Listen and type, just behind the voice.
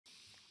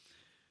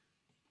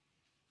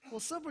Well,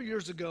 several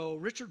years ago,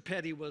 Richard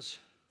Petty was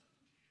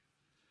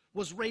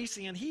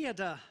racing, and he had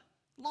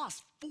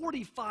lost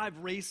 45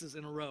 races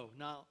in a row.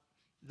 Now,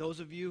 those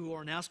of you who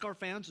are NASCAR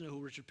fans know who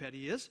Richard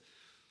Petty is.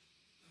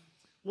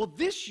 Well,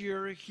 this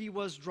year, he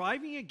was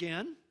driving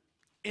again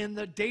in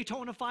the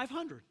Daytona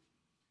 500.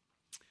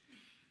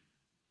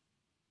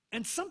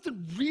 And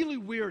something really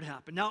weird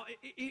happened. Now,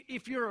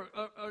 if you're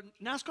a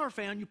NASCAR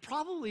fan, you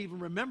probably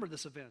even remember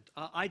this event.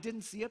 I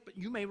didn't see it, but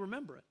you may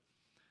remember it.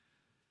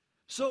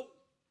 So,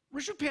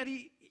 Richard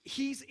Petty,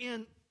 he's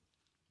in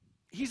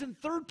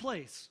third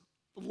place,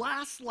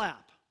 last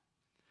lap.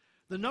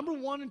 The number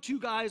 1 and 2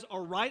 guys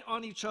are right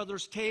on each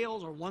other's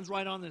tails, or one's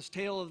right on this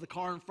tail of the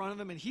car in front of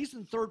him, and he's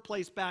in third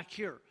place back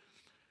here.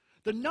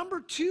 The number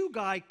 2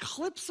 guy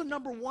clips the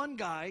number 1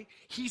 guy.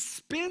 He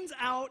spins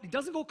out. He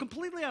doesn't go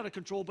completely out of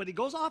control, but he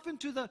goes off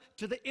into the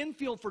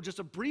infield for just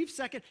a brief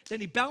second. Then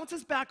he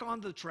bounces back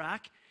onto the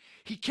track.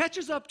 He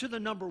catches up to the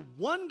number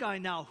 1 guy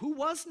now, who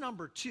was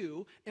number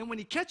 2. And when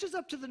he catches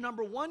up to the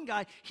number 1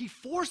 guy, he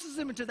forces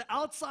him into the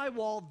outside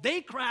wall.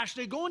 They crash.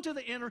 They go into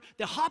the inner.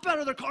 They hop out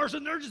of their cars,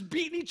 and they're just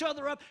beating each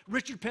other up.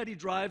 Richard Petty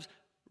drives.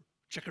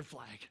 Checkered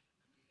flag.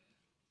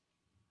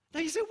 Now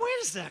you say,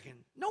 wait a second.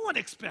 No one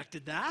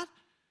expected that.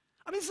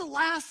 I mean, it's the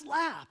last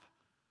lap.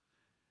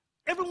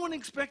 Everyone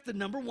expects the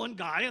number 1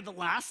 guy at the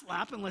last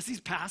lap, unless he's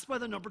passed by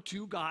the number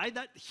 2 guy,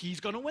 that he's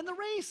going to win the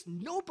race.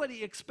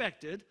 Nobody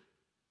expected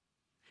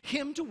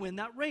him to win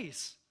that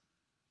race.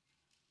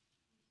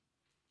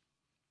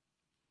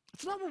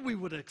 It's not what we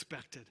would have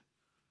expected.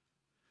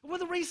 Well,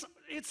 the race,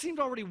 it seemed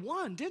already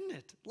won, didn't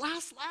it?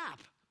 Last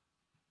lap.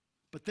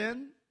 But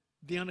then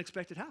the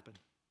unexpected happened.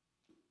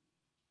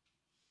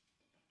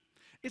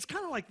 It's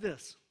kind of like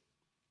this.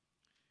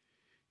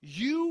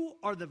 You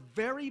are the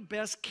very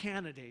best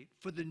candidate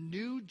for the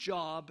new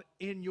job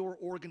in your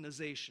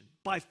organization.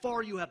 By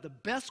far, you have the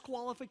best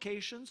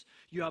qualifications,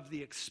 you have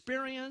the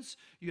experience,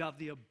 you have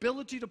the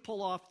ability to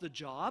pull off the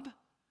job.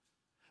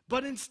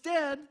 But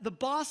instead, the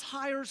boss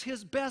hires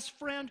his best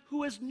friend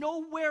who is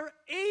nowhere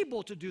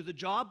able to do the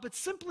job, but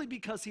simply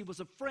because he was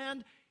a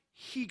friend,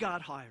 he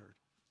got hired.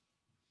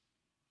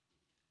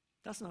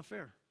 That's not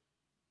fair.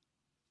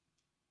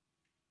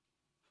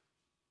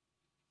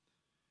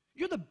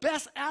 You're the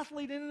best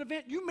athlete in an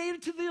event. You made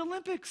it to the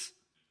Olympics.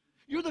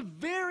 You're the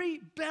very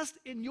best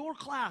in your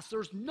class.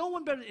 There's no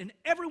one better, and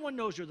everyone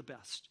knows you're the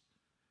best.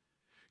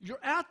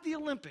 You're at the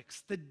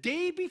Olympics. The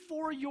day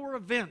before your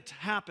event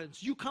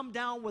happens, you come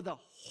down with a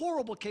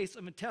horrible case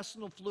of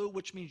intestinal flu,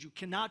 which means you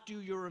cannot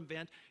do your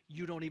event.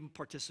 You don't even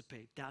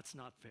participate. That's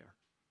not fair.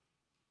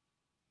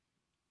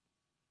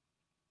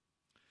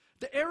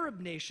 The Arab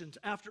nations,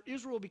 after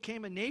Israel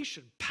became a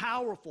nation,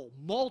 powerful,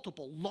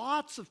 multiple,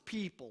 lots of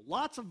people,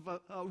 lots of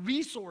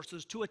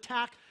resources to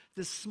attack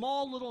this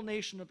small little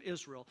nation of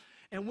Israel.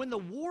 And when the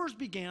wars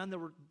began, there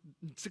were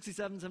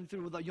 67, 73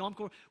 with the Yom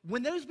Kippur.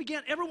 When those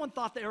began, everyone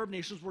thought the Arab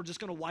nations were just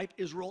going to wipe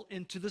Israel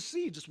into the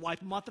sea, just wipe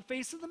them off the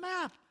face of the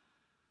map.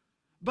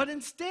 But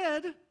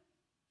instead,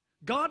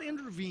 God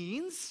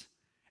intervenes,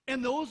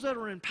 and those that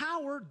are in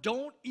power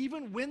don't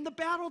even win the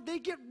battle. They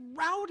get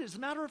routed. As a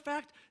matter of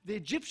fact, the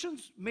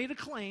Egyptians made a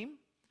claim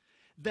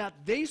that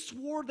they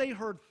swore they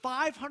heard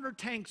 500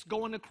 tanks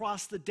going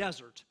across the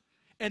desert,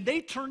 and they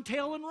turned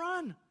tail and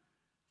run.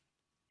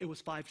 It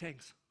was 5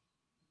 tanks.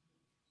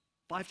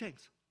 5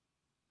 tanks.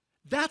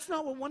 That's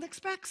not what one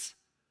expects.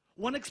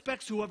 One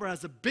expects whoever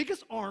has the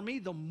biggest army,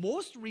 the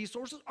most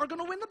resources, are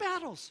going to win the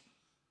battles.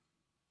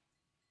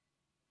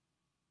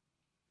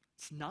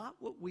 It's not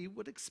what we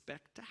would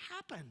expect to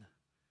happen.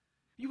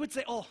 You would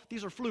say, oh,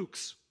 these are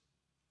flukes.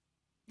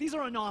 These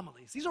are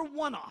anomalies. These are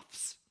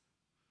one-offs.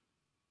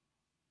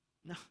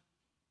 No,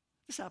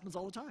 this happens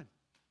all the time.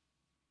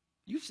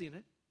 You've seen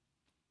it.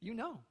 You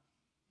know.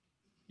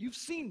 You've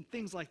seen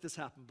things like this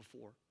happen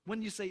before.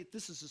 When you say,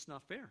 this is just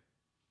not fair.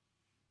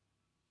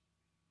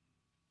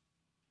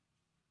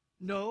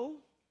 No,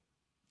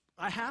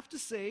 I have to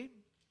say,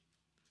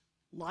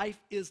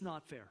 life is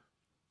not fair.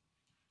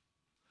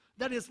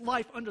 That is,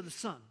 life under the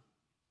sun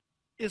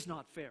is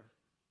not fair.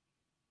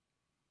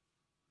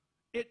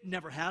 It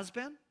never has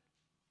been.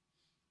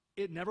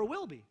 It never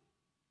will be.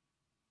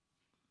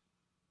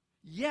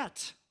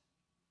 Yet,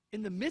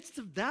 in the midst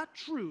of that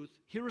truth,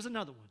 here is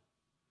another one.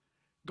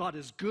 God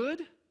is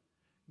good,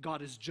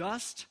 God is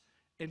just,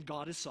 and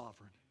God is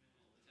sovereign.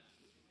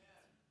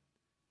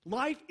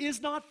 Life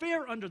is not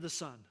fair under the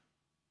sun.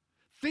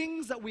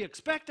 Things that we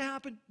expect to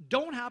happen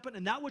don't happen,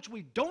 and that which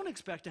we don't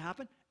expect to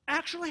happen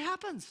actually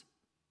happens.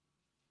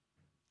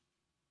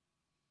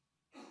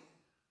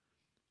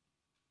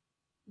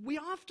 We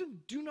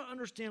often do not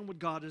understand what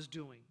God is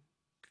doing.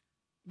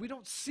 We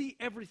don't see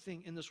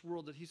everything in this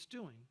world that He's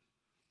doing.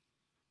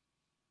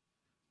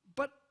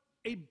 But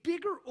a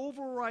bigger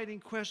overriding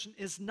question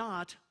is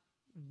not,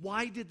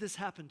 why did this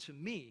happen to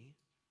me?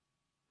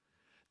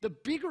 The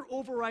bigger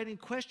overriding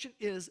question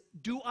is,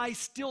 do I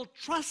still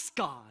trust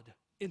God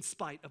in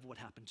spite of what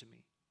happened to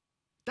me?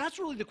 That's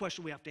really the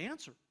question we have to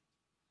answer.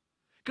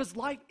 Because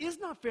life is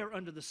not fair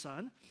under the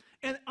sun,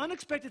 And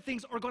unexpected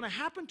things are going to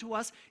happen to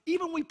us.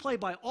 Even we play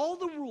by all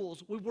the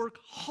rules. We work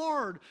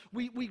hard.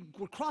 We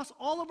cross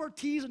all of our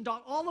T's and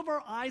dot all of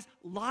our I's.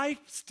 Life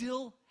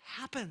still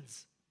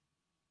happens.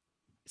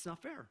 It's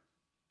not fair.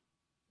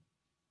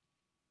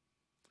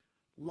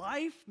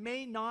 Life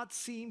may not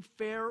seem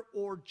fair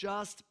or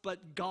just,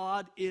 but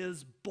God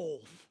is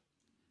both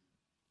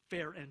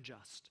fair and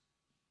just.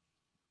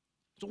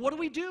 So what do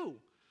we do?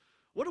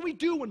 What do we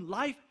do when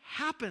life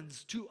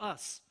happens to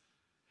us?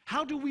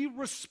 How do we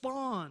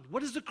respond?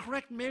 What is the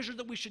correct measure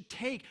that we should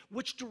take?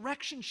 Which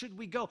direction should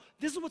we go?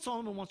 This is what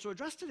Solomon wants to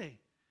address today.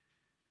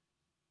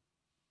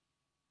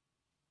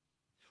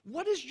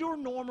 What is your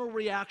normal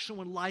reaction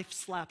when life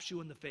slaps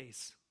you in the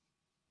face?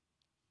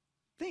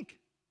 Think.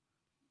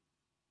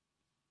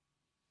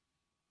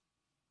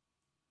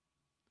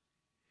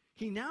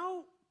 He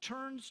now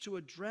turns to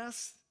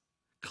address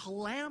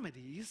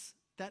calamities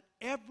that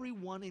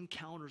everyone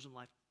encounters in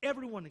life.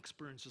 Everyone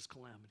experiences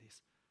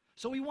calamities.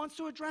 So he wants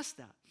to address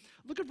that.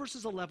 Look at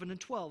verses 11 and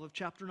 12 of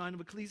chapter 9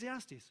 of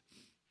Ecclesiastes.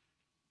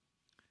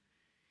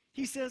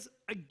 He says,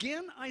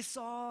 "Again I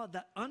saw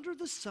that under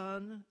the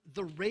sun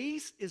the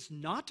race is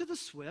not to the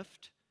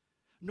swift,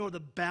 nor the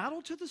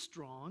battle to the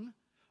strong,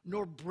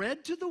 nor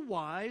bread to the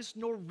wise,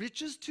 nor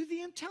riches to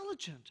the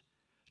intelligent,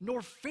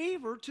 nor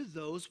favor to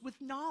those with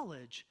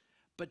knowledge.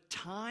 But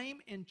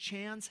time and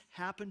chance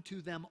happen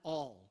to them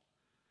all.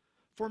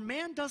 For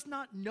man does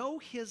not know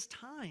his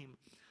time.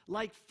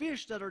 Like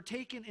fish that are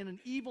taken in an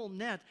evil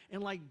net,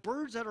 and like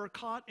birds that are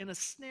caught in a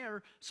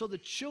snare, so the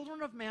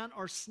children of man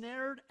are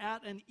snared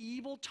at an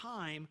evil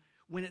time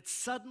when it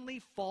suddenly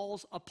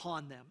falls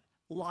upon them."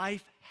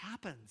 Life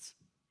happens.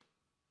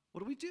 What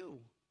do we do?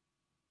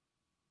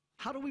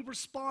 How do we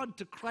respond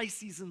to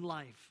crises in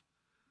life?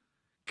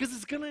 Because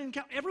it's going to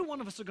encounter, every one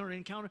of us are going to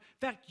encounter. In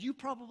fact, you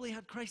probably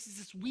had crises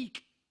this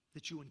week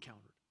that you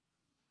encountered.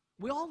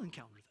 We all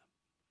encounter them.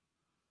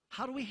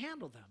 How do we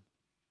handle them?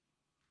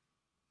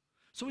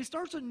 So he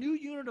starts a new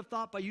unit of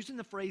thought by using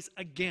the phrase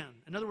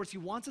 "again." In other words, he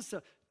wants us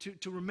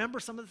to remember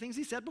some of the things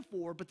he said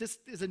before, but this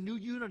is a new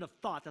unit of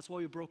thought. That's why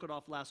we broke it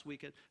off last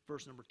week at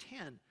verse number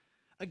 10.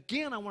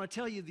 Again, I want to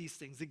tell you these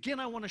things. Again,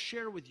 I want to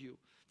share with you.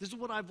 This is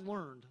what I've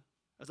learned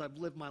as I've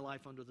lived my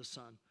life under the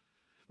sun.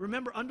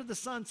 Remember, under the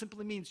sun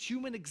simply means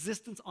human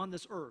existence on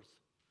this earth.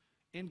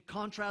 In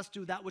contrast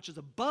to that which is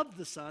above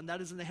the sun, that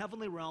is in the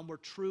heavenly realm where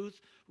truth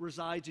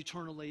resides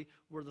eternally,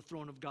 where the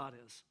throne of God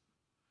is.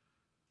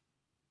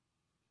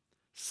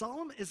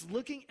 Solomon is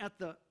looking at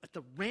the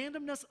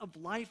randomness of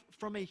life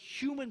from a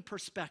human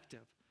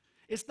perspective.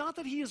 It's not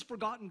that he has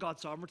forgotten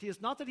God's sovereignty.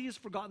 It's not that he has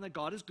forgotten that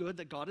God is good,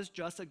 that God is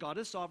just, that God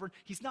is sovereign.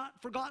 He's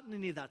not forgotten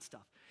any of that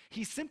stuff.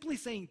 He's simply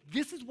saying,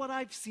 this is what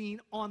I've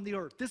seen on the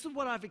earth. This is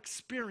what I've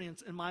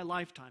experienced in my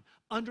lifetime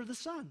under the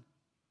sun.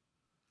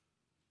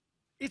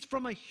 It's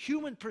from a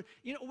human,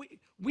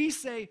 we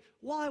say,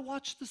 well, I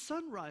watched the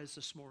sunrise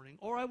this morning,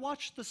 or I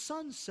watched the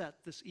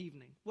sunset this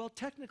evening. Well,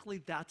 technically,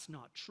 that's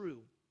not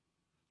true.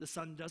 The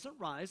sun doesn't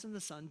rise and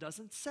the sun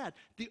doesn't set.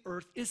 The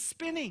earth is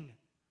spinning.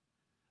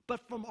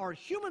 But from our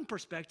human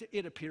perspective,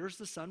 it appears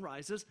the sun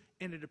rises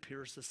and it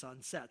appears the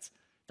sun sets.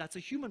 That's a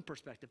human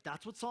perspective.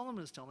 That's what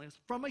Solomon is telling us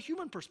from a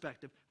human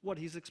perspective, what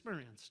he's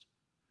experienced.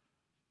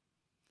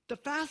 The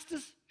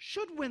fastest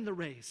should win the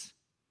race.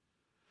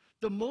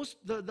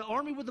 The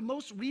army with the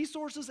most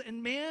resources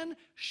and man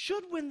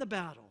should win the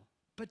battle.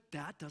 But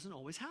that doesn't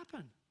always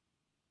happen.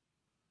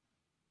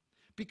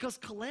 Because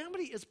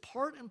calamity is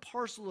part and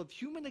parcel of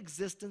human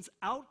existence,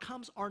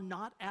 outcomes are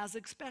not as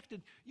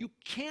expected. You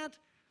can't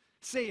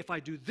say, if I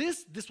do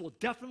this, this will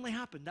definitely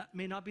happen. That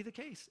may not be the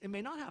case. It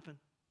may not happen.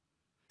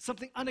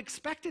 Something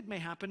unexpected may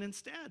happen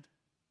instead.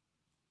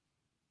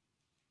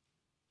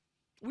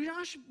 We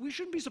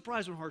shouldn't be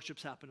surprised when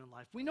hardships happen in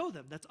life. We know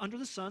them. That's under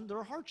the sun. There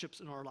are hardships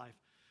in our life.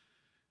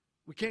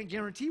 We can't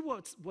guarantee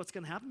what's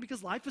going to happen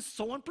because life is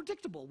so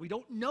unpredictable. We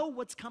don't know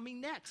what's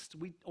coming next.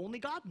 Only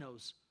God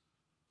knows.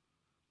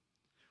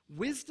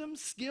 Wisdom,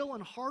 skill,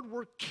 and hard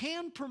work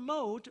can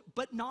promote,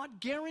 but not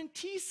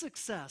guarantee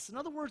success. In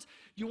other words,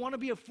 you want to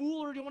be a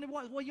fool or do you want to be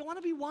wise? Well, you want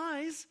to be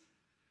wise,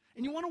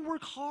 and you want to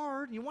work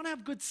hard, and you want to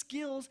have good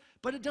skills,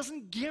 but it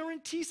doesn't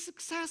guarantee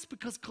success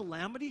because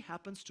calamity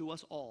happens to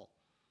us all.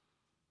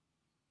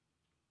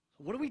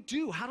 So what do we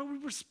do? How do we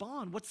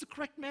respond? What's the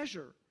correct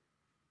measure?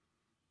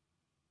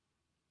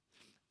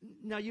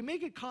 Now, you may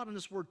get caught on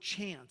this word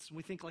chance, and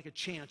we think like a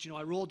chance.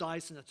 I roll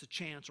dice and it's a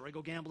chance, or I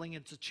go gambling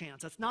and it's a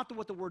chance. That's not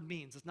what the word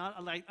means. It's not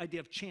an idea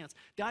of chance.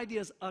 The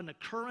idea is an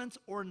occurrence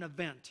or an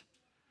event.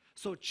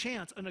 So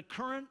chance, an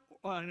occurrence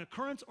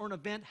or an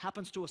event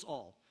happens to us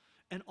all,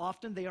 and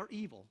often they are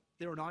evil.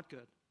 They are not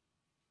good.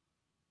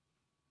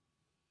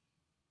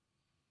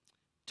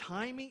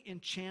 Timing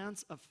and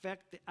chance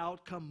affect the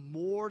outcome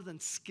more than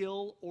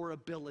skill or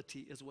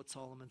ability, is what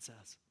Solomon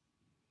says.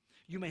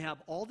 You may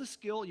have all the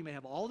skill, you may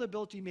have all the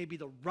ability, you may be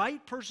the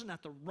right person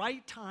at the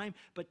right time,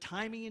 but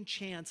timing and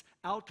chance,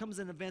 outcomes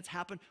and events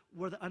happen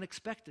where the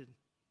unexpected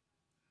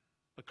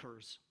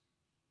occurs.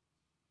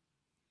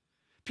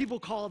 People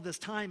call this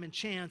time and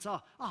chance,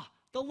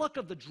 The luck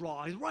of the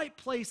draw, the right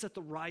place at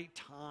the right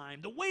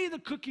time, the way the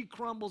cookie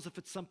crumbles if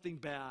it's something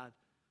bad.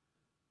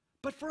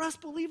 But for us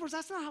believers,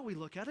 that's not how we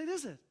look at it,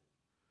 is it?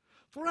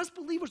 For us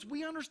believers,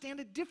 we understand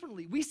it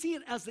differently. We see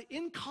it as the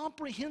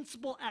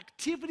incomprehensible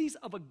activities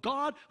of a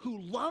God who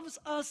loves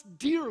us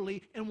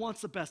dearly and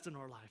wants the best in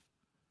our life.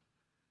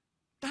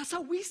 That's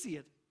how we see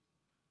it.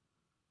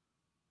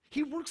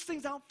 He works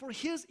things out for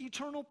his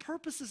eternal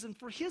purposes and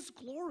for his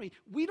glory.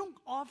 We don't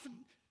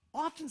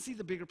often see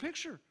the bigger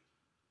picture.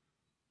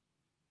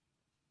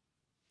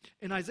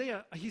 In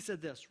Isaiah, he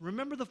said this,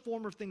 "Remember the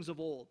former things of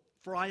old,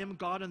 for I am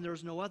God and there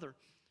is no other.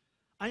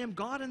 I am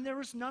God and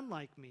there is none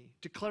like me,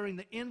 declaring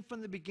the end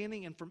from the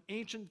beginning and from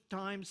ancient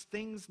times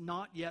things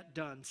not yet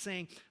done,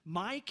 saying,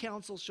 my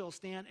counsel shall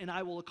stand and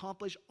I will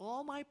accomplish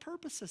all my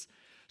purposes."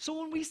 So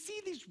when we see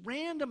these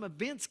random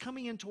events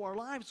coming into our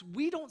lives,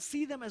 we don't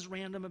see them as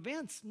random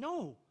events.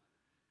 No.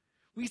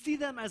 We see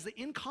them as the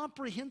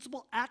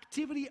incomprehensible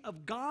activity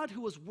of God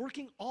who is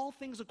working all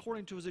things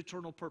according to his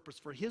eternal purpose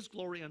for his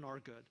glory and our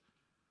good.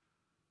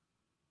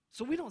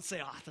 So we don't say,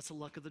 that's the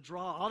luck of the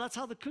draw. That's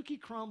how the cookie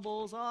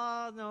crumbles.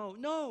 No.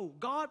 No,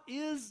 God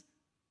is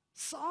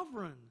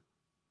sovereign.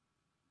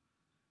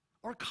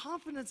 Our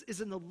confidence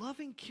is in the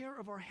loving care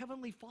of our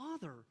Heavenly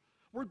Father,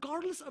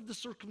 regardless of the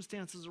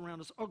circumstances around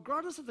us,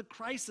 regardless of the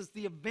crisis,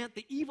 the event,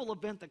 the evil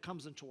event that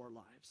comes into our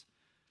lives.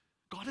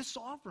 God is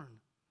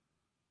sovereign.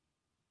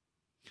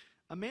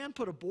 A man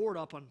put a board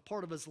up on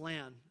part of his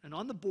land, and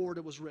on the board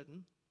it was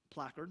written,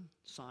 placard,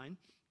 sign,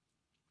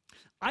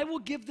 "I will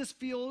give this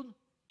field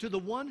to the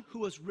one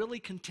who is really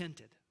content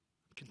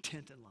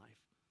in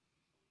life."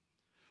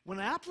 When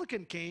an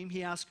applicant came,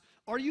 he asked,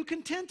 "Are you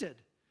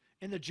contented?"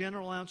 And the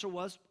general answer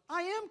was,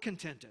 "I am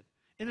contented."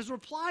 And his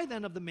reply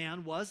then of the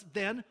man was,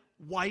 "Then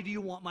why do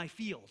you want my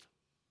field?"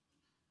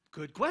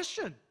 Good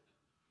question.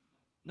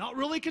 Not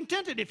really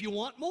contented if you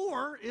want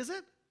more, is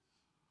it?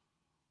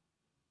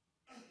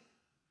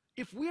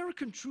 If we are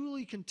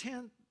truly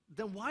content,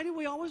 then why do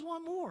we always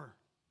want more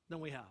than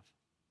we have?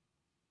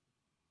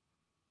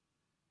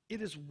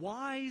 It is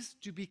wise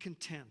to be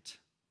content,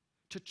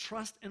 to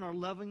trust in our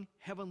loving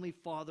Heavenly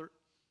Father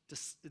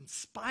in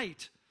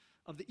spite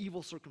of the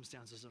evil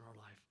circumstances in our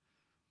life.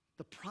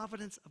 The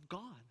providence of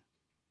God.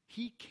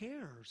 He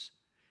cares.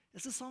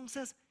 As the song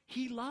says,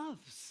 he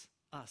loves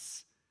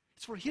us.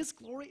 It's for his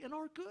glory and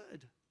our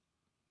good.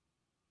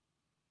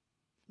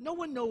 No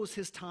one knows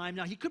his time.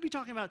 Now, he could be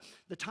talking about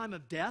the time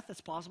of death,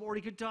 that's possible, or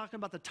he could be talking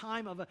about the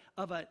time of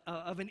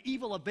an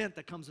evil event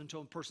that comes into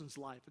a person's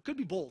life. It could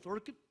be both,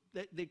 or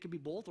they could be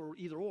both, or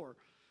either or.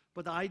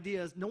 But the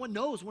idea is no one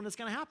knows when it's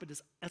going to happen.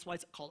 That's why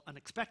it's called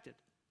unexpected.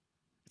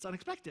 It's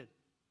unexpected.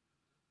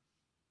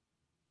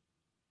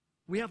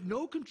 We have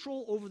no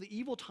control over the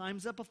evil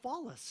times that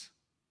befall us.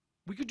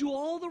 We could do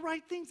all the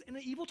right things, and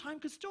an evil time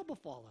could still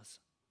befall us.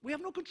 We have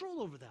no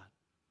control over that.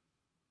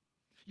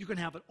 You can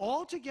have it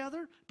all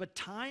together, but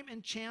time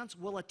and chance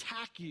will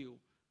attack you.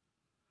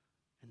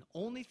 And the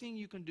only thing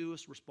you can do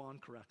is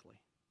respond correctly.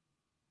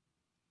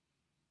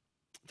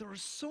 There are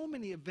so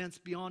many events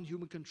beyond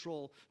human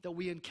control that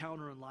we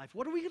encounter in life.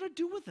 What are we going to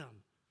do with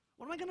them?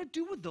 What am I going to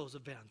do with those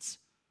events?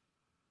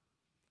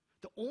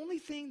 The only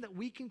thing that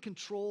we can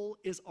control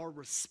is our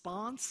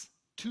response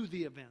to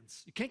the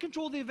events. You can't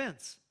control the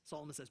events,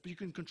 Solomon says, but you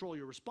can control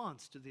your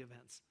response to the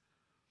events.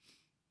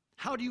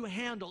 How do you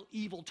handle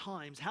evil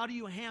times? How do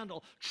you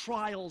handle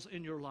trials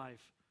in your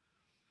life?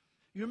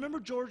 You remember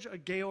George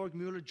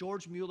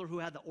Mueller, who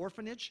had the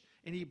orphanage,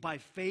 and he, by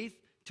faith,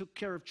 took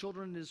care of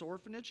children in his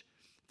orphanage?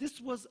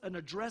 This was an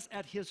address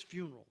at his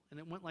funeral, and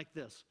it went like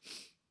this.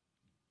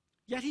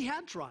 Yet he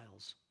had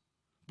trials,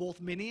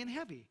 both many and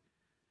heavy.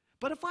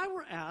 But if I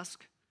were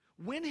asked,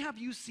 when have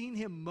you seen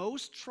him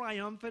most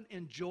triumphant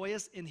and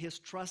joyous in his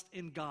trust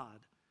in God?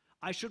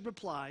 I should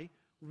reply,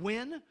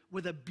 when,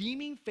 with a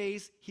beaming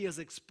face, he has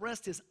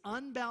expressed his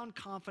unbound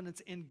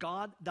confidence in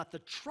God that the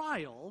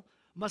trial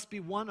must be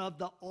one of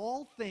the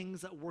all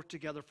things that work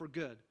together for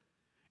good.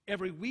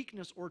 Every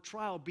weakness or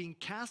trial being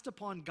cast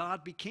upon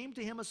God became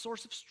to him a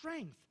source of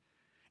strength.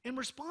 In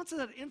response to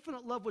that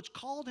infinite love which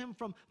called him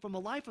from a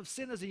life of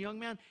sin as a young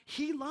man,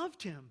 he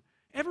loved him,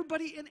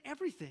 everybody and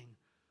everything,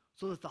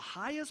 so that the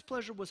highest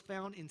pleasure was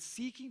found in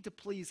seeking to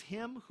please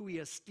him who he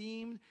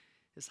esteemed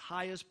his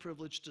highest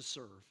privilege to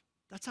serve.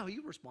 That's how he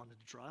responded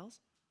to trials.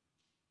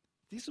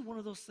 These are one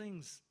of those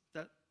things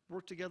that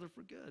work together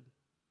for good.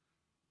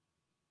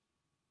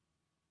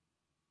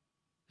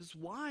 It's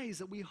wise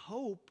that we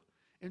hope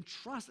and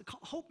trust.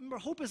 Remember,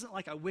 hope isn't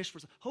like I wish for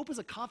something. Hope is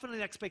a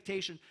confident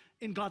expectation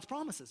in God's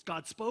promises.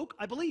 God spoke,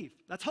 I believe.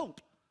 That's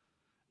hope.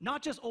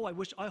 Not just,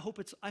 I hope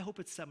it's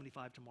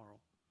 75 tomorrow.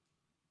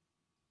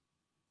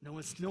 No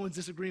one's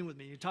disagreeing with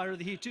me. You're tired of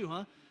the heat too,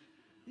 huh?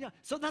 Yeah,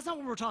 so that's not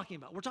what we're talking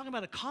about. We're talking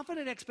about a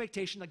confident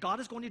expectation that God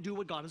is going to do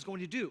what God is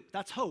going to do.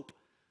 That's hope.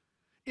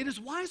 It is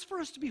wise for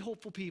us to be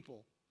hopeful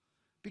people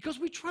because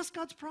we trust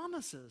God's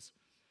promises.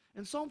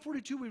 In Psalm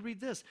 42, we read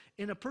this.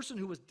 In a person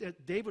who was,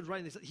 David was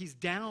writing this, he's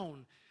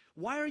down.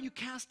 Why are you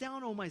cast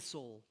down, O my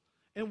soul?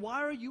 And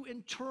why are you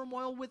in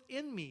turmoil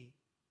within me?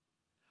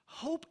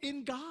 Hope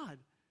in God.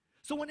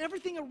 So when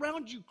everything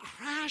around you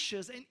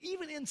crashes, and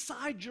even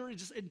inside you're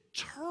just in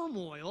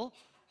turmoil,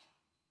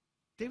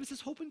 David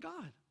says, hope in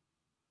God.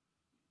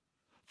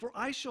 For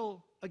I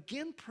shall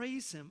again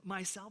praise him,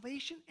 my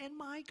salvation and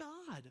my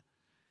God.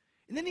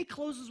 And then he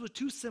closes with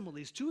two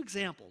similes, two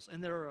examples,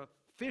 and there are a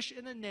fish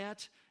in a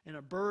net and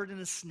a bird in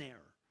a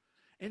snare.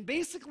 And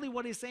basically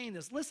what he's saying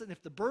is, listen,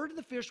 if the bird and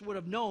the fish would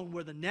have known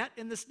where the net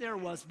and the snare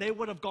was, they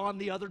would have gone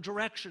the other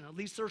direction. At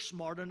least they're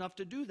smart enough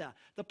to do that.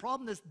 The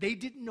problem is they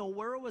didn't know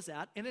where it was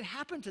at, and it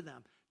happened to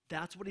them.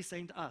 That's what he's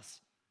saying to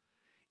us.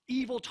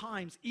 Evil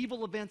times,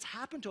 evil events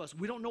happen to us.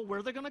 We don't know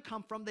where they're going to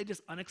come from. They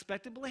just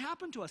unexpectedly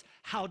happen to us.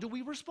 How do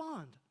we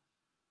respond?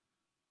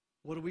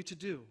 What are we to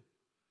do?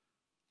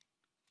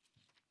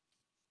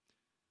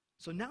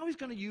 So now he's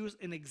going to use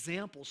an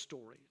example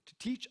story to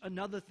teach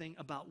another thing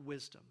about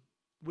wisdom.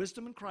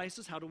 Wisdom in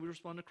crisis, how do we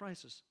respond to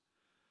crisis?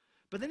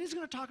 But then he's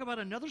going to talk about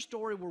another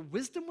story where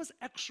wisdom was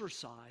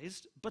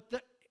exercised, but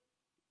the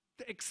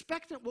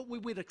expectant, what we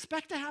would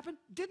expect to happen,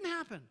 didn't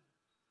happen.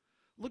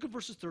 Look at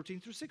verses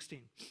 13 through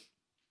 16.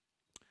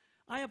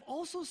 I have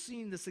also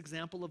seen this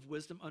example of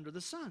wisdom under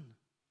the sun,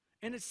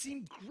 and it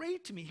seemed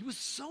great to me. He was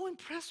so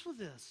impressed with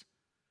this.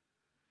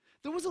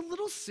 There was a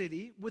little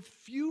city with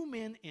few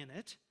men in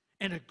it,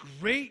 and a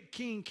great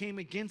king came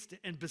against it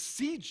and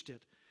besieged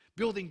it,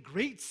 building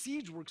great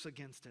siege works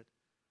against it.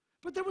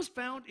 But there was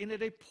found in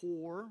it a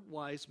poor,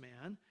 wise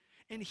man,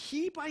 and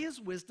he by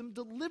his wisdom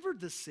delivered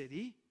the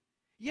city,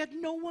 yet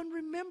no one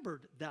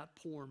remembered that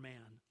poor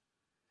man.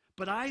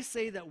 But I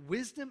say that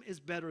wisdom is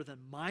better than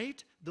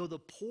might, though the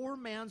poor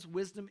man's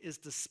wisdom is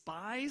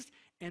despised,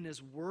 and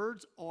his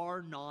words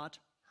are not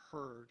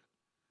heard.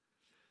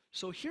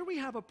 So here we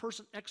have a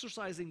person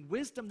exercising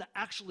wisdom that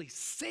actually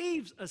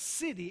saves a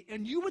city,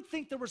 and you would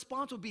think the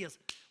response would be as,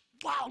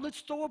 wow,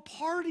 let's throw a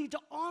party to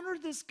honor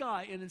this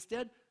guy. And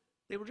instead,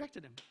 they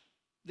rejected him.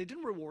 They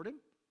didn't reward him.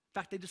 In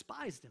fact, they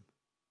despised him.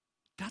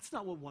 That's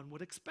not what one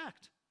would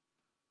expect.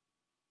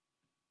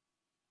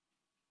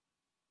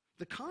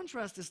 The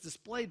contrast is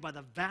displayed by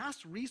the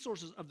vast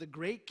resources of the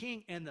great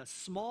king and the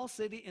small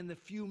city and the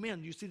few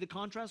men. You see the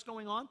contrast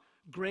going on?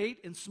 Great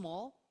and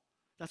small.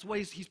 That's why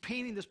he's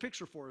painting this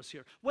picture for us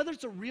here. Whether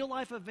it's a real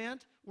life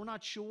event, we're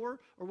not sure,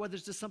 or whether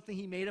it's just something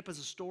he made up as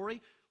a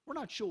story, we're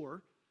not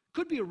sure.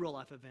 Could be a real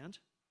life event.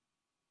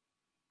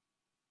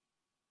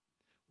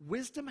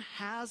 Wisdom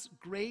has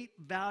great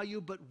value,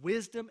 but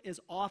wisdom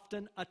is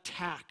often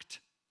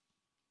attacked.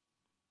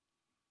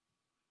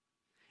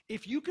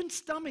 If you can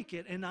stomach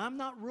it, and I'm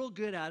not real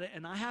good at it,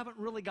 and I haven't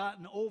really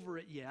gotten over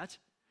it yet,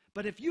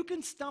 but if you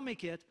can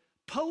stomach it,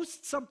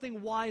 post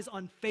something wise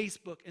on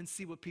Facebook and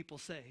see what people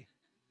say.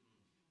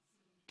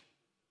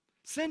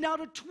 Send out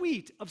a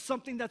tweet of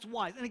something that's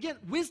wise. And again,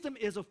 wisdom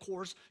is, of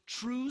course,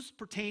 truths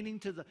pertaining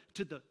to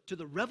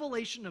the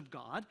revelation of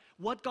God,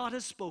 what God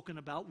has spoken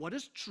about, what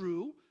is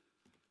true.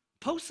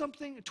 Post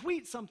something,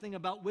 tweet something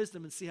about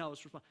wisdom and see how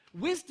it's responded.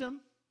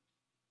 Wisdom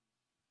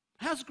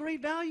has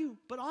great value,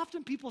 but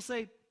often people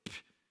say,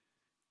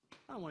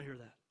 I don't want to hear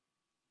that.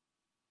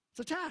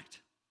 It's attacked.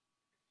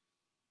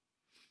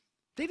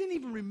 They didn't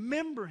even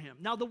remember him.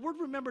 Now, the word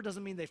remember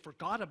doesn't mean they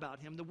forgot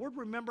about him. The word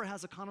remember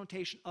has a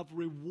connotation of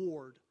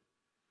reward.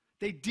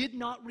 They did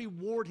not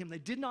reward him. They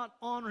did not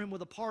honor him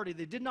with a party.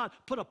 They did not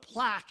put a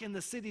plaque in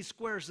the city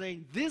square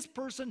saying, this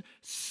person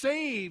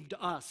saved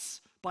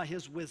us by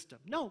his wisdom.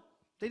 No,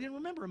 they didn't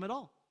remember him at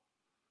all.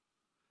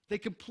 They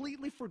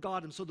completely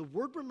forgot him. So the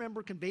word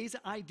remember conveys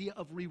the idea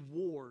of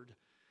reward.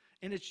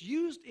 And it's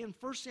used in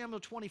 1 Samuel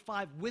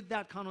 25 with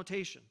that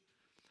connotation.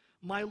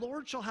 My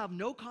Lord shall have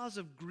no cause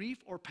of grief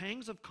or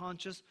pangs of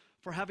conscience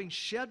for having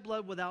shed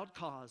blood without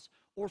cause,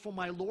 or for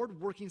my Lord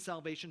working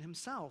salvation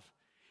himself.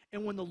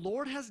 And when the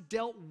Lord has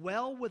dealt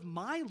well with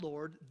my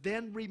Lord,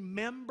 then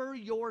remember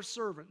your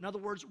servant. In other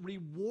words,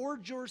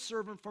 reward your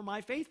servant for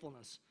my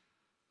faithfulness.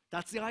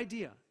 That's the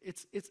idea.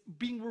 It's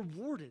being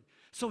rewarded.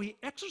 So he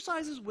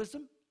exercises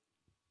wisdom,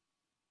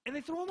 and they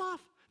throw him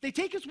off. They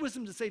take his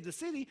wisdom to save the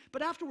city,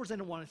 but afterwards they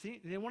didn't want to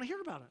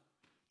hear about it.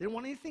 They didn't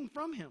want anything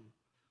from him.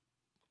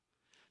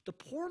 The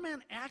poor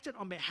man acted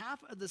on behalf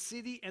of the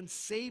city and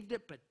saved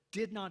it, but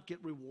did not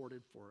get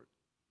rewarded for it.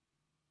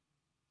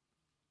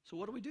 So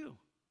what do?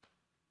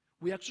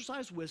 We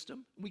exercise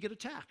wisdom, we get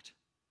attacked.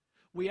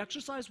 We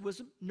exercise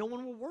wisdom, no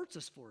one rewards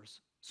us for us.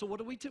 So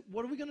what are we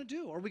going to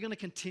do? Are we going to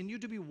continue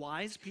to be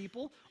wise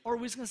people? Or are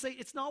we just going to say,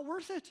 it's not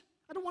worth it.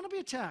 I don't want to be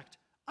attacked.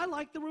 I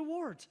like the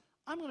rewards.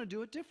 I'm going to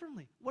do it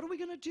differently. What are we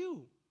going to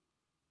do?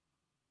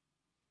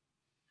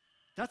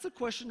 That's a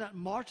question that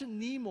Martin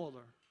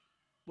Niemöller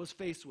was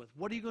faced with.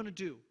 What are you going to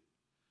do?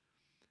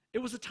 It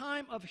was a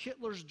time of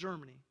Hitler's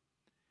Germany.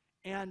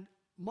 And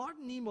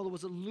Martin Niemöller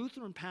was a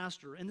Lutheran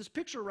pastor. And this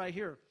picture right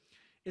here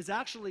is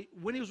actually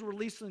when he was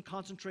released in the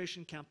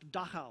concentration camp,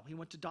 Dachau. He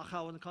went to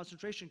Dachau in the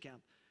concentration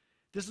camp.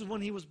 This is when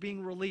he was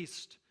being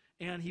released.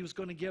 And he was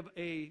going to give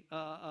an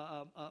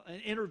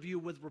interview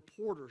with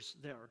reporters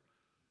there.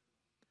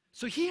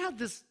 So he had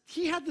this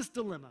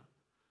dilemma.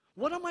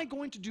 What am I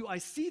going to do? I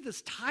see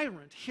this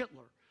tyrant,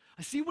 Hitler.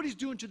 I see what he's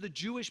doing to the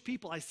Jewish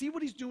people. I see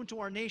what he's doing to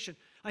our nation.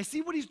 I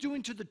see what he's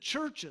doing to the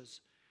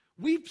churches.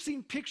 We've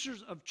seen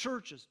pictures of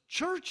churches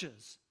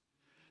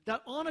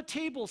that on a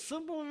table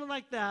similar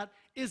like that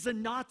is a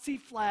Nazi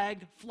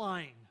flag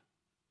flying.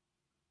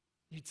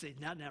 You'd say,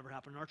 that never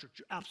happened in our church.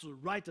 You're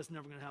absolutely right, that's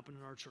never going to happen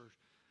in our church.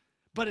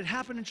 But it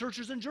happened in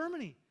churches in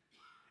Germany.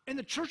 And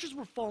the churches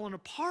were falling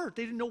apart.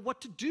 They didn't know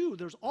what to do.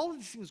 There's all of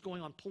these things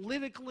going on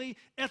politically,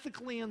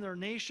 ethically in their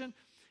nation.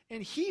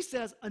 And he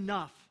says,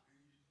 enough.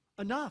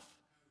 Enough.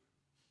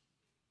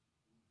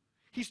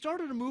 He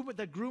started a movement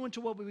that grew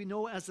into what we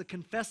know as the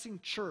confessing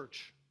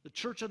church, the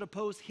church that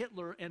opposed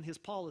Hitler and his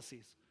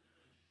policies.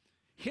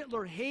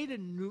 Hitler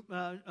hated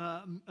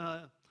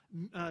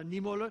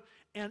Niemöller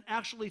and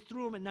actually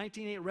threw him in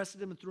 1908,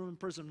 arrested him and threw him in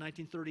prison in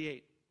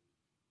 1938.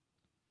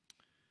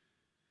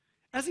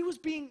 As he was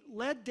being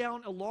led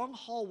down a long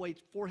hallway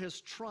for his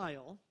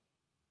trial,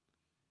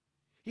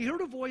 he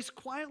heard a voice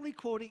quietly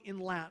quoting in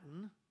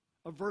Latin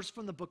a verse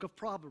from the book of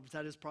Proverbs,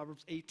 that is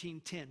Proverbs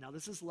 18:10. Now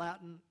this is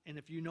Latin, and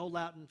if you know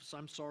Latin, so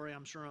I'm sorry,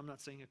 I'm sure I'm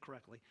not saying it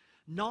correctly.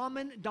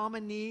 Nomen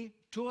Domini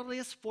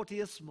turris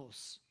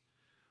fortissimus,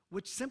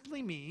 which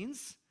simply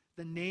means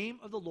the name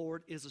of the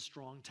Lord is a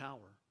strong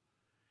tower.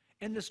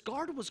 And this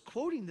guard was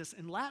quoting this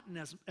in Latin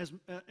as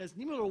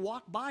Niemöller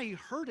walked by, he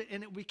heard it,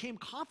 and it became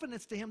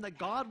confidence to him that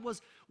God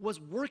was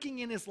working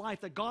in his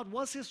life, that God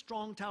was his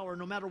strong tower.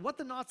 No matter what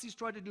the Nazis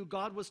tried to do,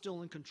 God was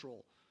still in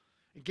control.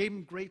 It gave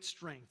him great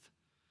strength.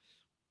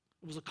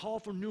 It was a call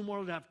for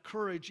Niemöller to have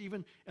courage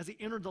even as he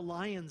entered the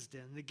lion's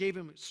den. It gave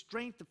him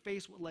strength to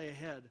face what lay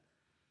ahead.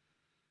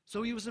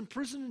 So he was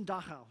imprisoned in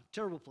Dachau,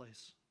 terrible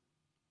place.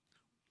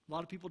 A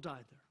lot of people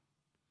died there.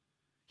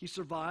 He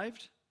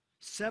survived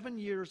 7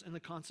 years in the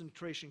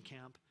concentration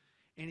camp,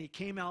 and he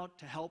came out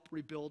to help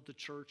rebuild the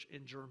church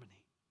in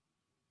Germany.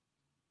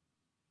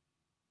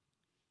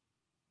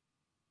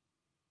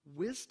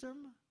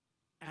 Wisdom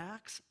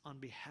acts on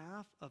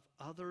behalf of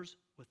others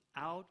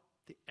without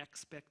the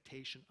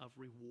expectation of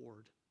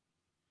reward.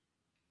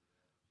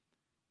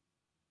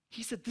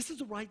 He said, this is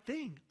the right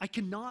thing. I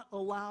cannot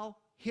allow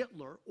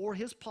Hitler or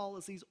his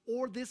policies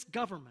or this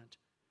government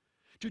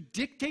to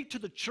dictate to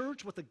the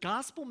church what the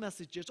gospel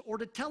message is, or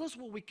to tell us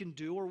what we can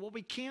do or what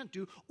we can't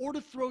do, or to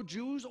throw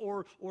Jews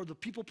or the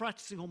people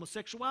practicing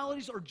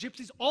homosexualities or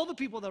gypsies, all the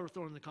people that were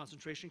thrown in the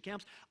concentration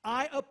camps.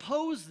 I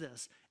oppose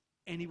this.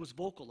 And he was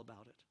vocal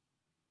about it.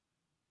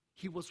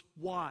 He was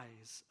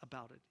wise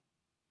about it.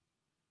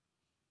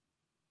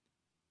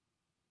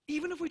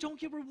 Even if we don't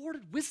get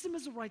rewarded, wisdom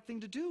is the right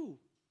thing to do.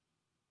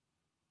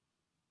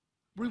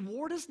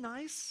 Reward is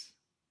nice,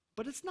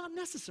 but it's not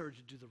necessary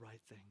to do the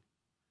right thing.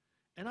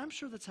 And I'm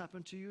sure that's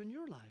happened to you in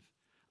your life.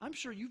 I'm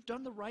sure you've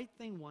done the right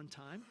thing one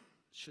time.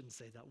 Shouldn't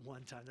say that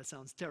one time. That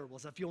sounds terrible,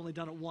 as if you only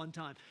done it one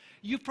time.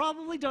 You've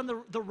probably done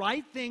the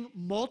right thing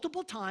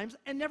multiple times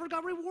and never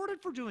got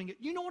rewarded for doing it.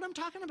 You know what I'm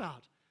talking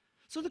about.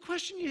 So the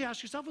question you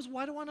ask yourself is,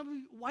 why do I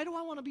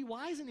want to be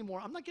wise anymore?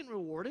 I'm not getting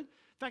rewarded.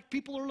 In fact,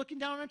 people are looking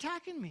down and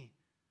attacking me.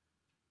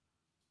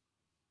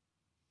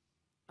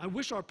 I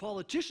wish our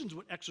politicians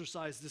would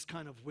exercise this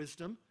kind of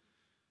wisdom.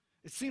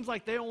 It seems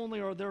like they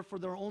only are there for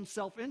their own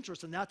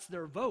self-interest, and that's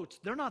their votes.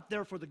 They're not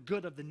there for the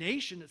good of the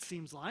nation, it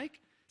seems like. It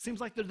seems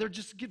like they're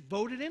just to get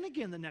voted in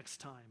again the next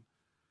time.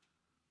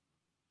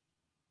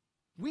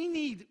 We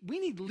need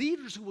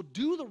leaders who will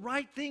do the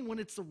right thing when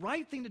it's the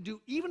right thing to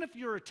do, even if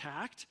you're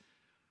attacked,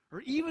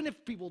 or even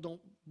if people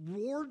don't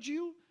reward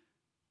you.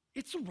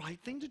 It's the right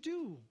thing to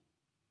do.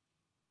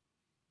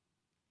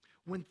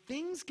 When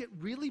things get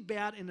really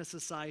bad in a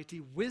society,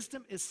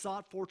 wisdom is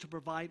sought for to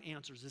provide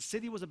answers. The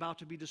city was about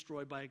to be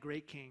destroyed by a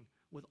great king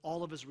with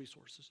all of his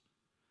resources.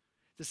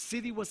 The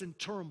city was in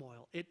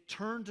turmoil. It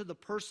turned to the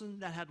person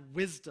that had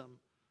wisdom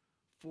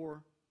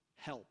for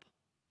help.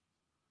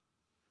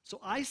 So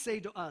I say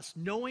to us,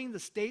 knowing the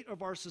state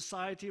of our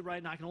society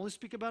right now, I can only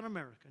speak about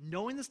America,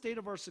 knowing the state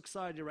of our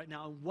society right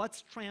now and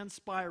what's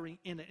transpiring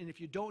in it, and if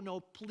you don't know,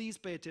 please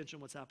pay attention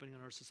to what's happening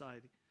in our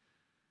society.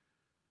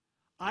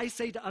 I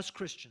say to us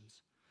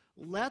Christians,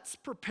 let's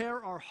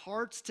prepare our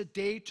hearts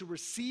today to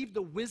receive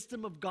the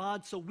wisdom of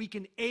God so we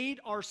can aid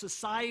our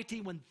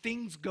society when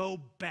things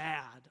go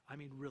bad. I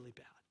mean, really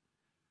bad.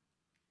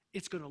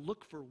 It's going to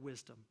look for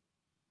wisdom.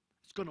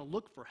 It's going to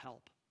look for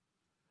help.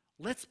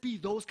 Let's be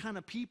those kind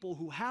of people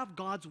who have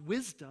God's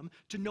wisdom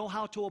to know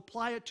how to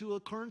apply it to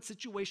a current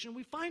situation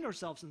we find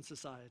ourselves in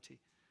society.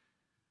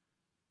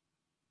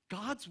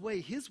 God's way,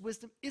 his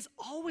wisdom, is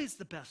always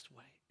the best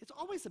way. It's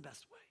always the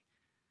best way.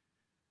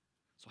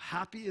 So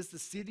happy is the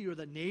city or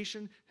the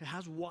nation that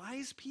has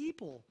wise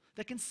people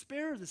that can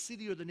spare the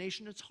city or the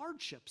nation its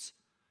hardships.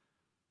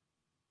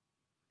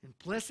 And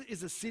blessed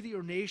is the city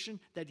or nation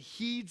that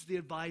heeds the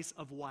advice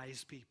of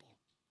wise people.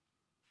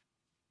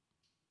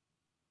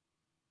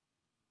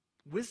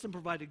 Wisdom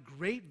provided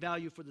great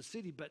value for the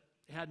city, but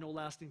it had no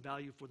lasting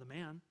value for the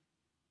man.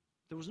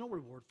 There was no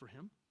reward for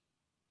him.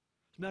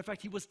 As a matter of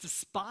fact, he was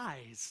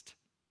despised.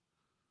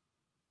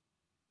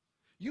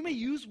 You may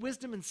use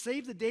wisdom and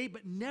save the day,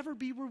 but never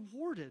be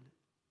rewarded.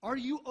 Are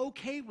you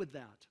okay with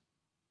that?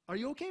 Are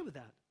you okay with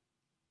that?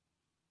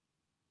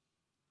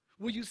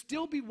 Will you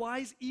still be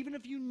wise even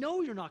if you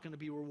know you're not going to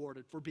be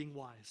rewarded for being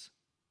wise?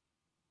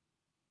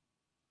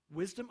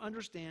 Wisdom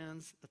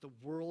understands that the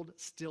world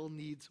still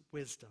needs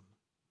wisdom.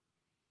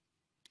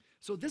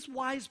 So this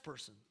wise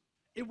person,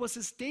 it was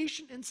his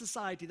station in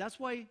society. That's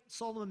why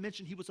Solomon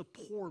mentioned he was a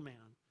poor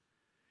man.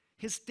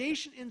 His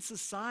station in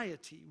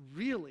society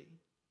really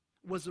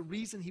was the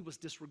reason he was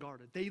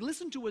disregarded. They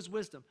listened to his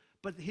wisdom,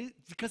 but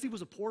because he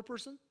was a poor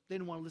person, they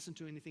didn't want to listen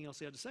to anything else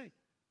he had to say.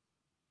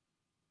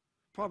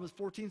 Proverbs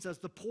 14 says,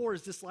 the poor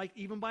is disliked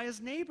even by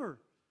his neighbor,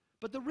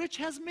 but the rich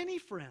has many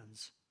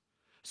friends.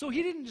 So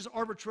he didn't just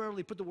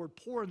arbitrarily put the word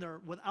poor in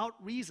there without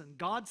reason.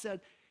 God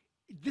said,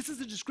 this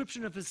is a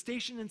description of his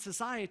station in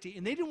society,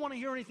 and they didn't want to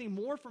hear anything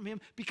more from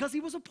him because he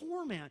was a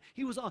poor man.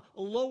 He was a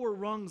lower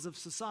rungs of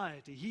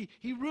society.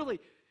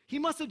 He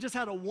must have just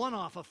had a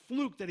one-off, a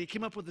fluke that he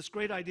came up with this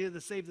great idea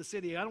to save the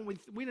city.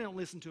 We didn't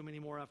listen to him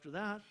anymore after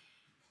that.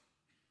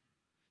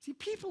 See,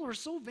 people are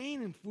so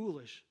vain and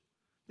foolish.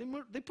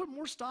 They put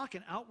more stock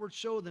in outward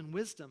show than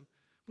wisdom,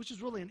 which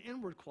is really an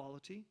inward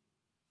quality.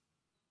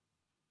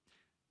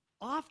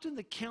 Often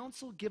the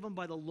counsel given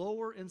by the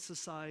lower in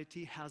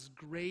society has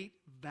great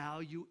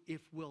value if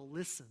we'll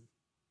listen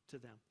to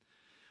them.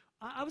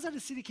 I was at a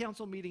city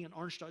council meeting in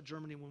Arnstadt,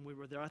 Germany when we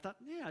were there. I thought,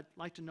 I'd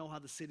like to know how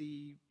the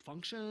city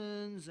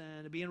functions, and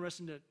it'd be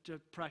interesting to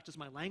practice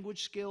my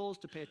language skills,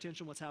 to pay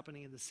attention to what's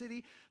happening in the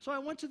city. So I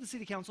went to the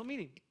city council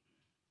meeting.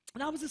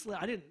 And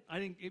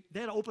they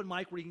had an open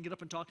mic where you can get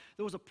up and talk.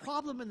 There was a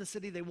problem in the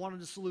city they wanted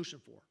a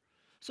solution for.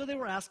 So they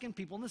were asking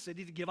people in the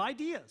city to give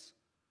ideas.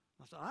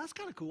 I thought, that's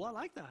kind of cool. I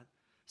like that.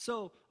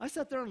 So I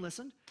sat there and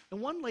listened. And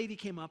one lady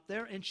came up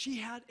there, and she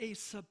had a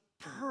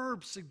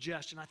superb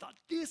suggestion. I thought,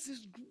 this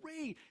is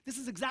great. This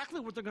is exactly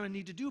what they're going to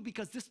need to do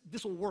because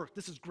this will work.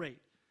 This is great.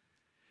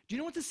 Do you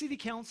know what the city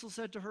council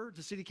said to her?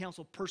 The city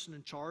council person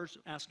in charge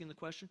asking the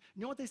question.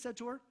 You know what they said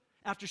to her?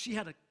 After she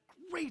had a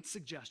great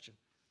suggestion.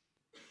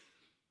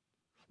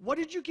 What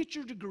did you get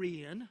your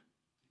degree in?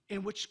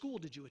 And which school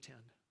did you attend?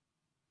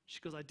 She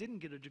goes, I didn't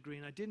get a degree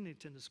and I didn't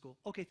attend a school.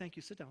 Okay, thank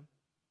you, sit down.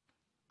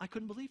 I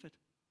couldn't believe it.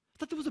 I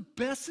thought that was the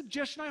best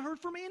suggestion I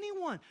heard from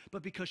anyone.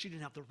 But because she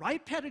didn't have the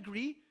right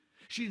pedigree,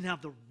 she didn't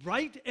have the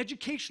right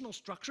educational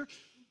structure,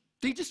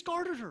 they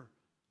discarded her.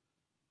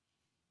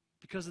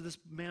 Because of this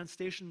man's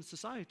station in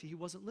society, he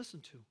wasn't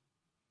listened to.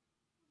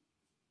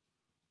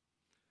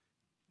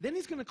 Then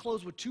he's going to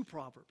close with 2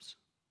 proverbs.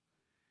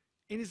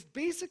 And he's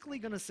basically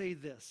going to say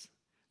this.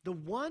 The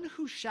one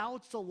who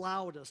shouts the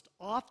loudest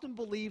often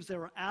believes they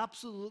are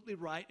absolutely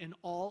right and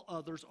all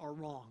others are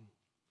wrong.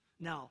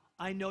 Now,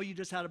 I know you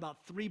just had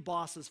about 3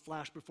 bosses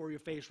flash before your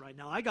face right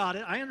now. I got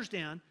it. I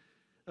understand.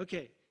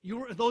 Okay.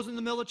 Those in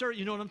the military,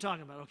 you know what I'm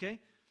talking about,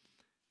 okay?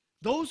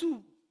 Those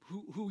who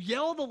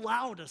yell the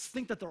loudest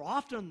think that they're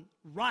often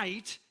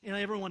right and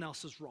everyone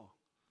else is wrong.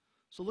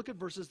 So look at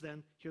verses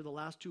then. Here are the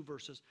last 2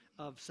 verses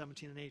of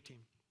 17 and 18.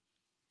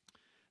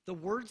 The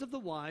words of the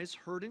wise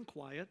heard in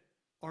quiet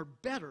are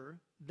better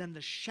than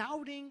the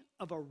shouting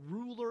of a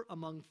ruler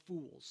among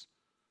fools.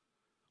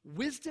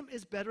 Wisdom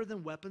is better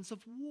than weapons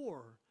of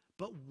war,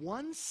 but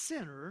one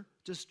sinner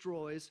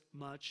destroys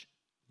much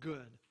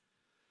good.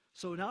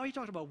 So now he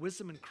talked about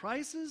wisdom in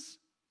crisis.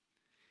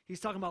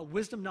 He's talking about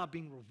wisdom not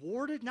being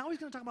rewarded. Now he's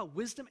going to talk about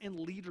wisdom and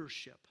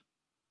leadership.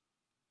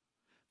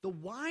 The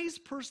wise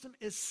person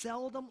is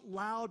seldom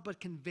loud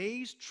but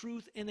conveys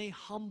truth in a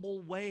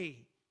humble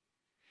way.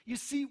 You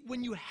see,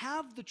 when you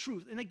have the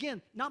truth, and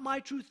again, not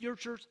my truth, your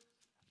truth,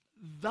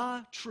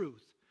 the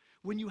truth.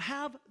 When you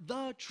have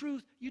the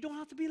truth, you don't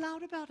have to be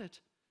loud about it.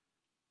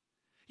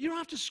 You don't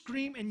have to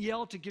scream and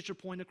yell to get your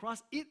point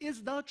across. It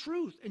is the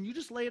truth, and you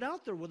just lay it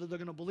out there. Whether they're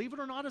going to believe it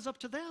or not is up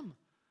to them.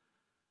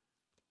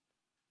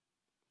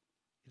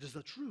 It is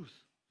the truth.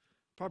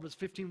 Proverbs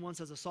 15:1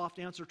 says, a soft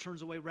answer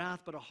turns away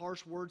wrath, but a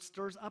harsh word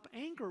stirs up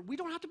anger. We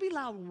don't have to be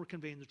loud when we're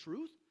conveying the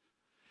truth.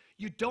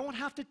 You don't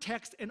have to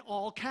text in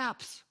all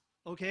caps,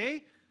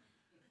 okay?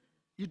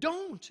 You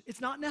don't.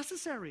 It's not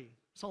necessary,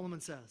 Solomon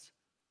says.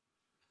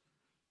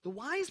 The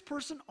wise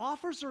person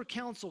offers their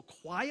counsel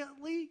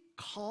quietly,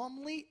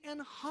 calmly, and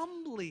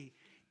humbly,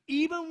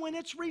 even when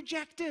it's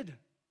rejected.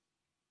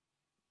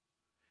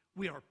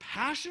 We are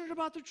passionate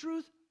about the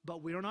truth,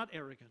 but we are not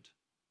arrogant.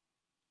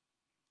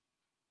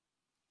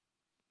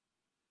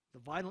 The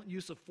violent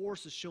use of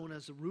force is shown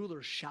as the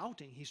ruler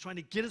shouting. He's trying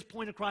to get his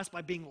point across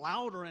by being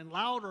louder and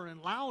louder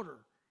and louder.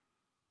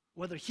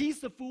 Whether he's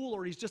the fool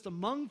or he's just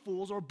among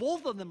fools, or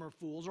both of them are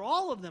fools, or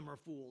all of them are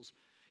fools,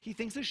 he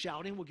thinks his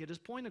shouting will get his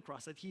point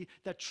across,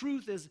 that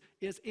truth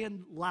is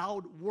in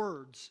loud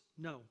words.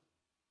 No.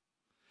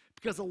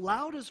 Because the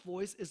loudest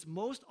voice is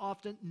most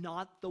often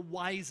not the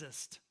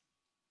wisest.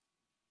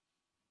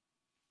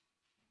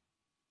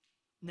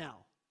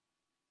 Now,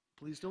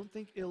 please don't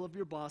think ill of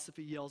your boss if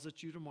he yells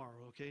at you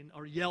tomorrow, okay?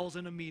 Or yells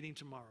in a meeting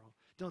tomorrow.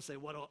 Don't say,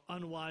 what an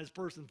unwise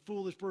person,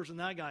 foolish person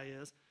that guy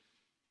is.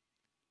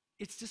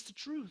 It's just the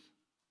truth.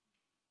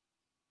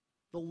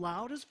 The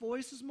loudest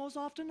voice is most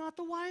often not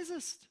the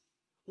wisest.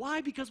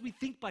 Why? Because we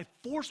think by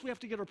force we have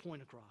to get our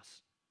point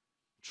across.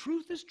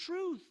 Truth is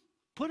truth.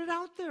 Put it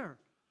out there.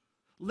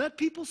 Let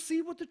people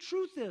see what the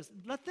truth is.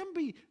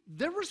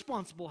 They're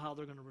responsible how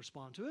they're going to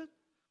respond to it.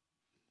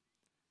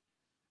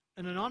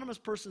 An anonymous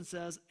person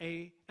says,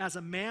 as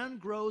a man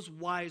grows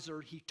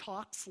wiser, he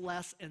talks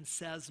less and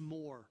says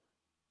more.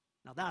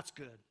 Now that's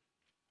good.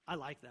 I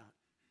like that.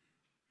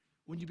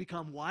 When you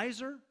become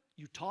wiser,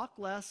 you talk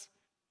less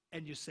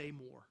and you say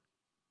more.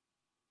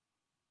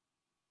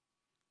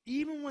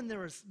 Even when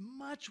there is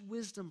much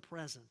wisdom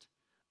present,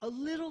 a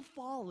little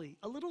folly,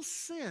 a little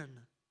sin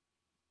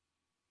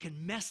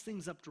can mess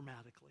things up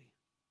dramatically.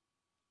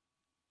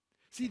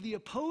 See, the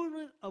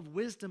opponent of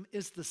wisdom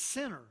is the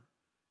sinner.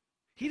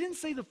 He didn't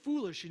say the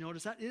foolish, you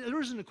notice that?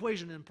 There is an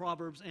equation in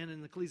Proverbs and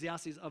in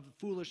Ecclesiastes of the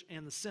foolish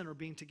and the sinner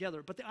being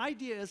together. But the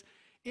idea is,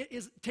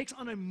 it takes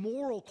on a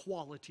moral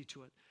quality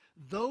to it.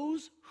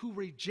 Those who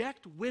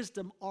reject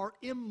wisdom are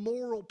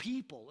immoral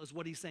people, is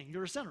what he's saying.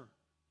 You're a sinner.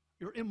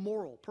 You're an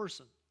immoral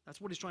person. That's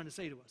what he's trying to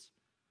say to us.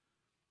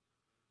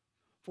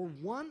 For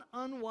one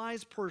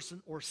unwise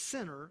person or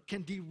sinner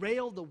can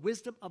derail the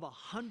wisdom of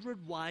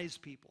 100 wise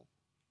people.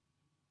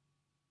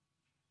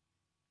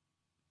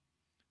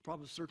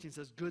 Proverbs 13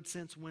 says, good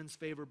sense wins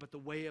favor, but the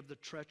way of the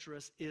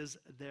treacherous is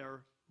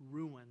their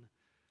ruin.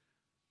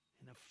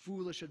 And a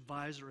foolish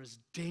advisor is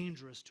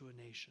dangerous to a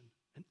nation.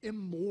 An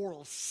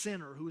immoral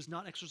sinner who is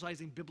not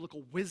exercising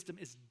biblical wisdom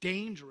is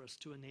dangerous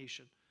to a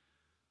nation.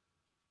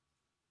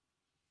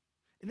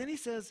 And then he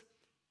says,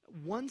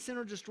 one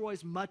sinner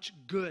destroys much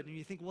good. And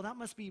you think, well, that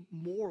must be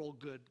moral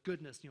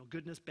goodness,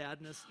 goodness,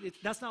 badness.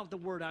 That's not what the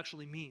word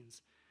actually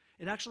means.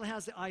 It actually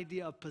has the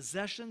idea of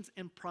possessions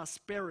and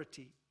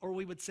prosperity, or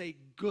we would say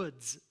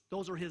goods.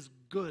 Those are his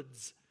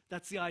goods.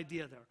 That's the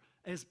idea there,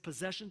 as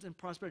possessions and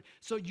prosperity.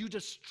 So you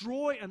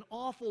destroy an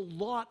awful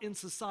lot in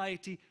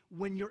society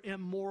when you're an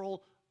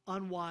immoral,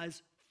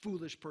 unwise,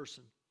 foolish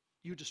person.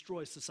 You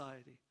destroy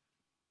society.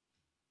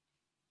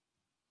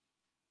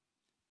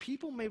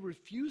 People may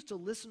refuse to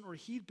listen or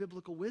heed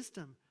biblical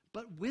wisdom,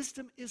 but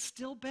wisdom is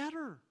still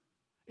better.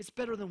 It's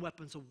better than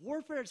weapons of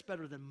warfare. It's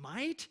better than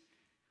might.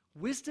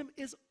 Wisdom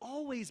is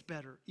always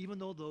better, even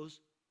though those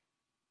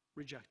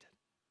reject it.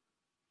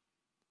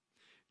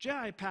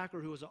 J.I.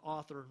 Packer, who was an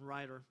author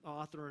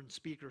and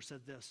speaker,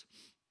 said this.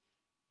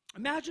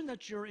 Imagine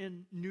that you're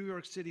in New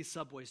York City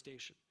subway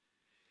station.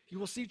 You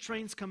will see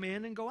trains come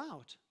in and go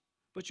out,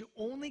 but you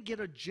only get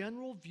a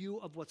general view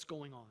of what's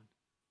going on.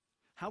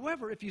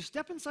 However, if you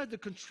step inside the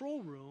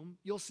control room,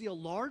 you'll see a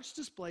large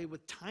display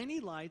with tiny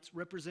lights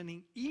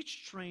representing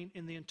each train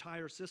in the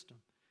entire system.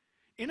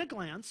 In a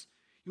glance,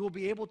 you will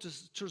be able to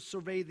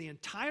survey the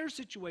entire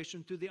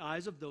situation through the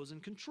eyes of those in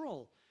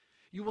control.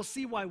 You will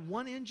see why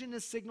one engine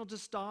is signaled to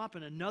stop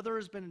and another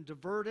has been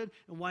diverted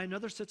and why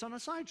another sits on a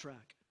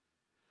sidetrack.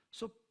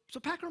 So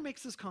Packer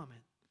makes this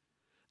comment.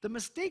 The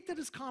mistake that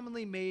is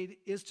commonly made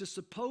is to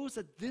suppose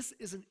that this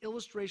is an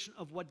illustration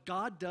of what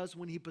God does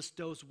when he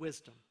bestows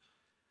wisdom.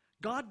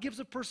 God gives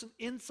a person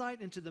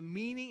insight into the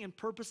meaning and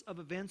purpose of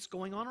events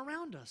going on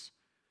around us.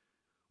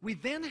 We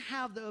then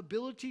have the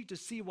ability to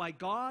see why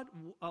God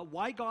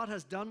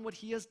has done what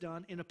he has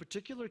done in a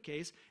particular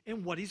case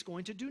and what he's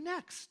going to do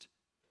next.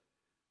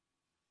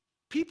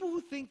 People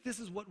who think this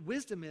is what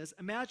wisdom is,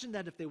 imagine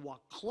that if they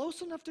walk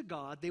close enough to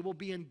God, they will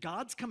be in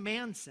God's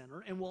command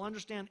center and will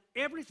understand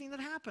everything that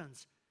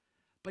happens.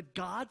 But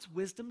God's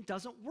wisdom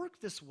doesn't work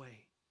this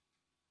way.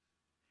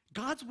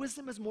 God's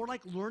wisdom is more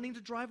like learning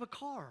to drive a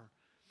car.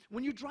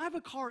 When you drive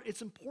a car,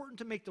 it's important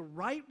to make the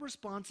right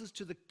responses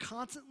to the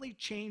constantly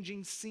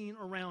changing scene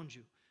around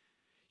you.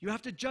 You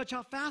have to judge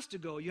how fast to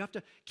go. You have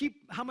to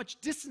keep how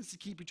much distance to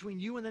keep between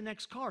you and the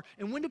next car,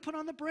 and when to put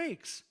on the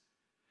brakes.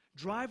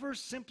 Drivers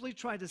simply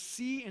try to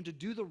see and to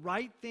do the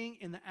right thing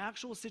in the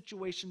actual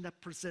situation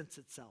that presents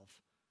itself.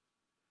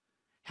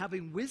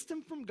 Having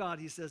wisdom from God,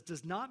 he says,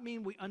 does not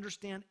mean we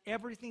understand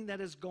everything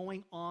that is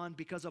going on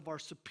because of our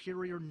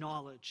superior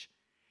knowledge.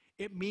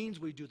 It means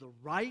we do the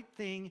right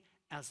thing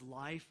as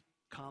life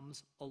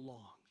comes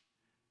along.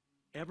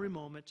 Every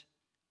moment,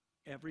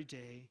 every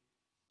day,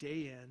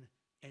 day in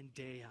and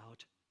day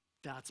out.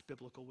 That's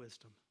biblical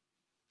wisdom.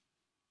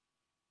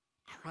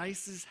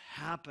 Crises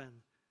happen.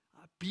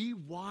 Be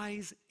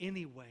wise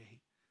anyway.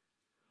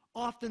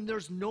 Often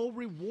there's no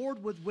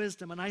reward with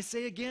wisdom. And I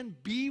say again,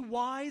 be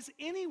wise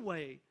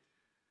anyway.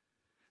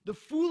 The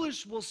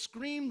foolish will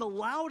scream the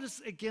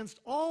loudest against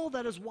all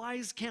that is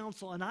wise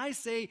counsel. And I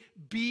say,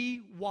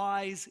 be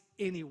wise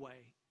anyway.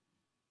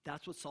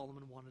 That's what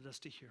Solomon wanted us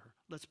to hear.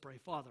 Let's pray.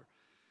 Father,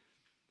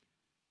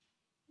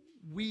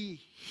 we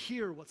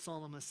hear what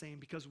Solomon is saying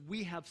because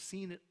we have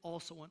seen it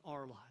also in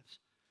our lives.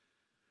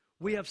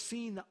 We have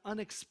seen the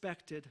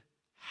unexpected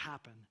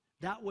happen.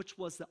 That which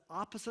was the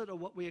opposite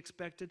of what we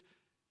expected,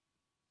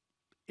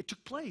 it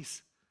took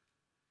place.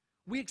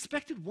 We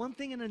expected one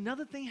thing and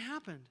another thing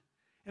happened,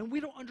 and we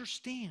don't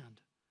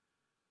understand.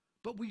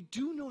 But we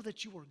do know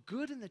that you are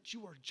good and that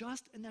you are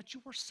just and that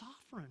you are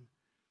sovereign.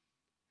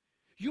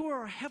 You are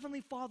our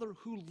Heavenly Father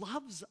who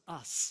loves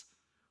us.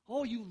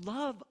 Oh, you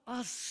love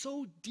us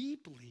so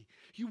deeply.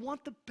 You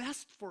want the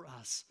best for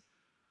us.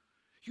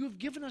 You have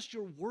given us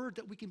your word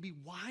that we can be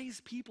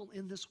wise people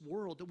in this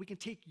world, that we can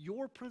take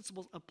your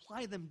principles,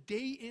 apply them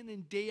day in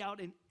and day out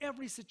in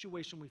every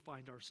situation we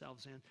find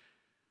ourselves in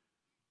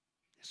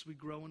as we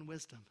grow in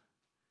wisdom.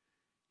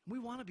 We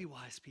want to be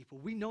wise people.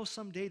 We know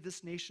someday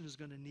this nation is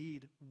going to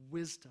need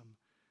wisdom.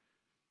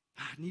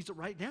 It needs it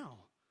right now.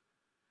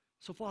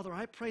 So, Father,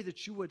 I pray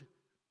that you would,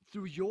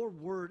 through your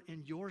word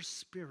and your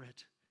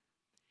spirit,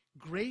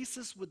 grace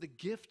us with the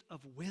gift of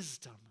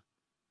wisdom,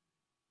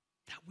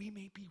 that we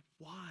may be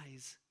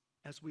wise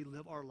as we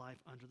live our life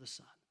under the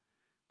sun.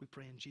 We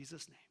pray in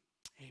Jesus' name.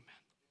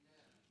 Amen.